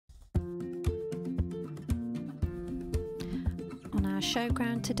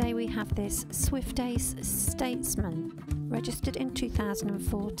showground today we have this Swift Ace Statesman, registered in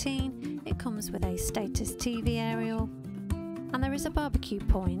 2014. It comes with a status TV aerial and there is a barbecue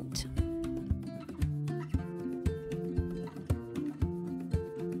point.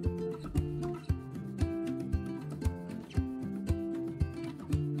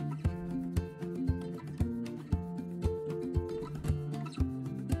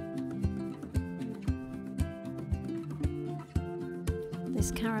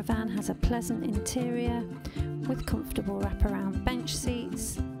 This caravan has a pleasant interior with comfortable wraparound bench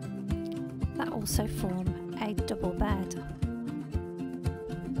seats that also form a double bed.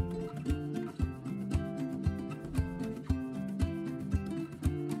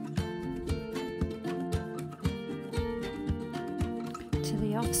 To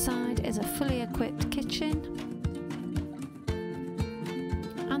the offside is a fully equipped kitchen,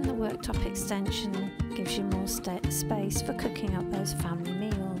 and the worktop extension gives you more space for cooking up those family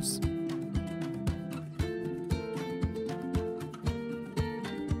meals.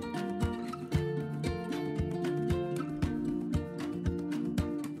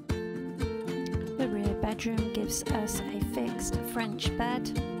 The rear bedroom gives us a fixed French bed,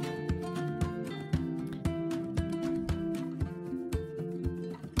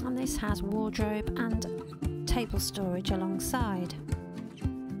 and this has wardrobe and table storage alongside.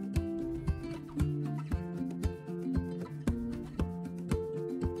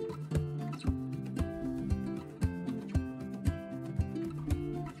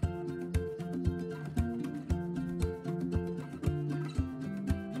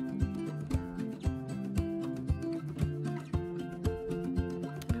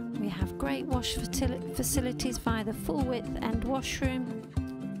 We have great wash facilities via the full width end washroom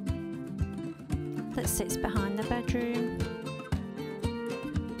that sits behind the bedroom,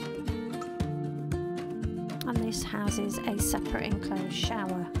 and this houses a separate enclosed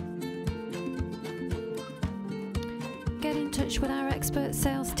shower. Get in touch with our expert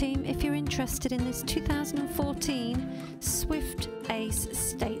sales team if you're interested in this 2014 Swift Ace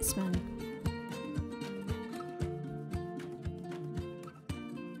Statesman.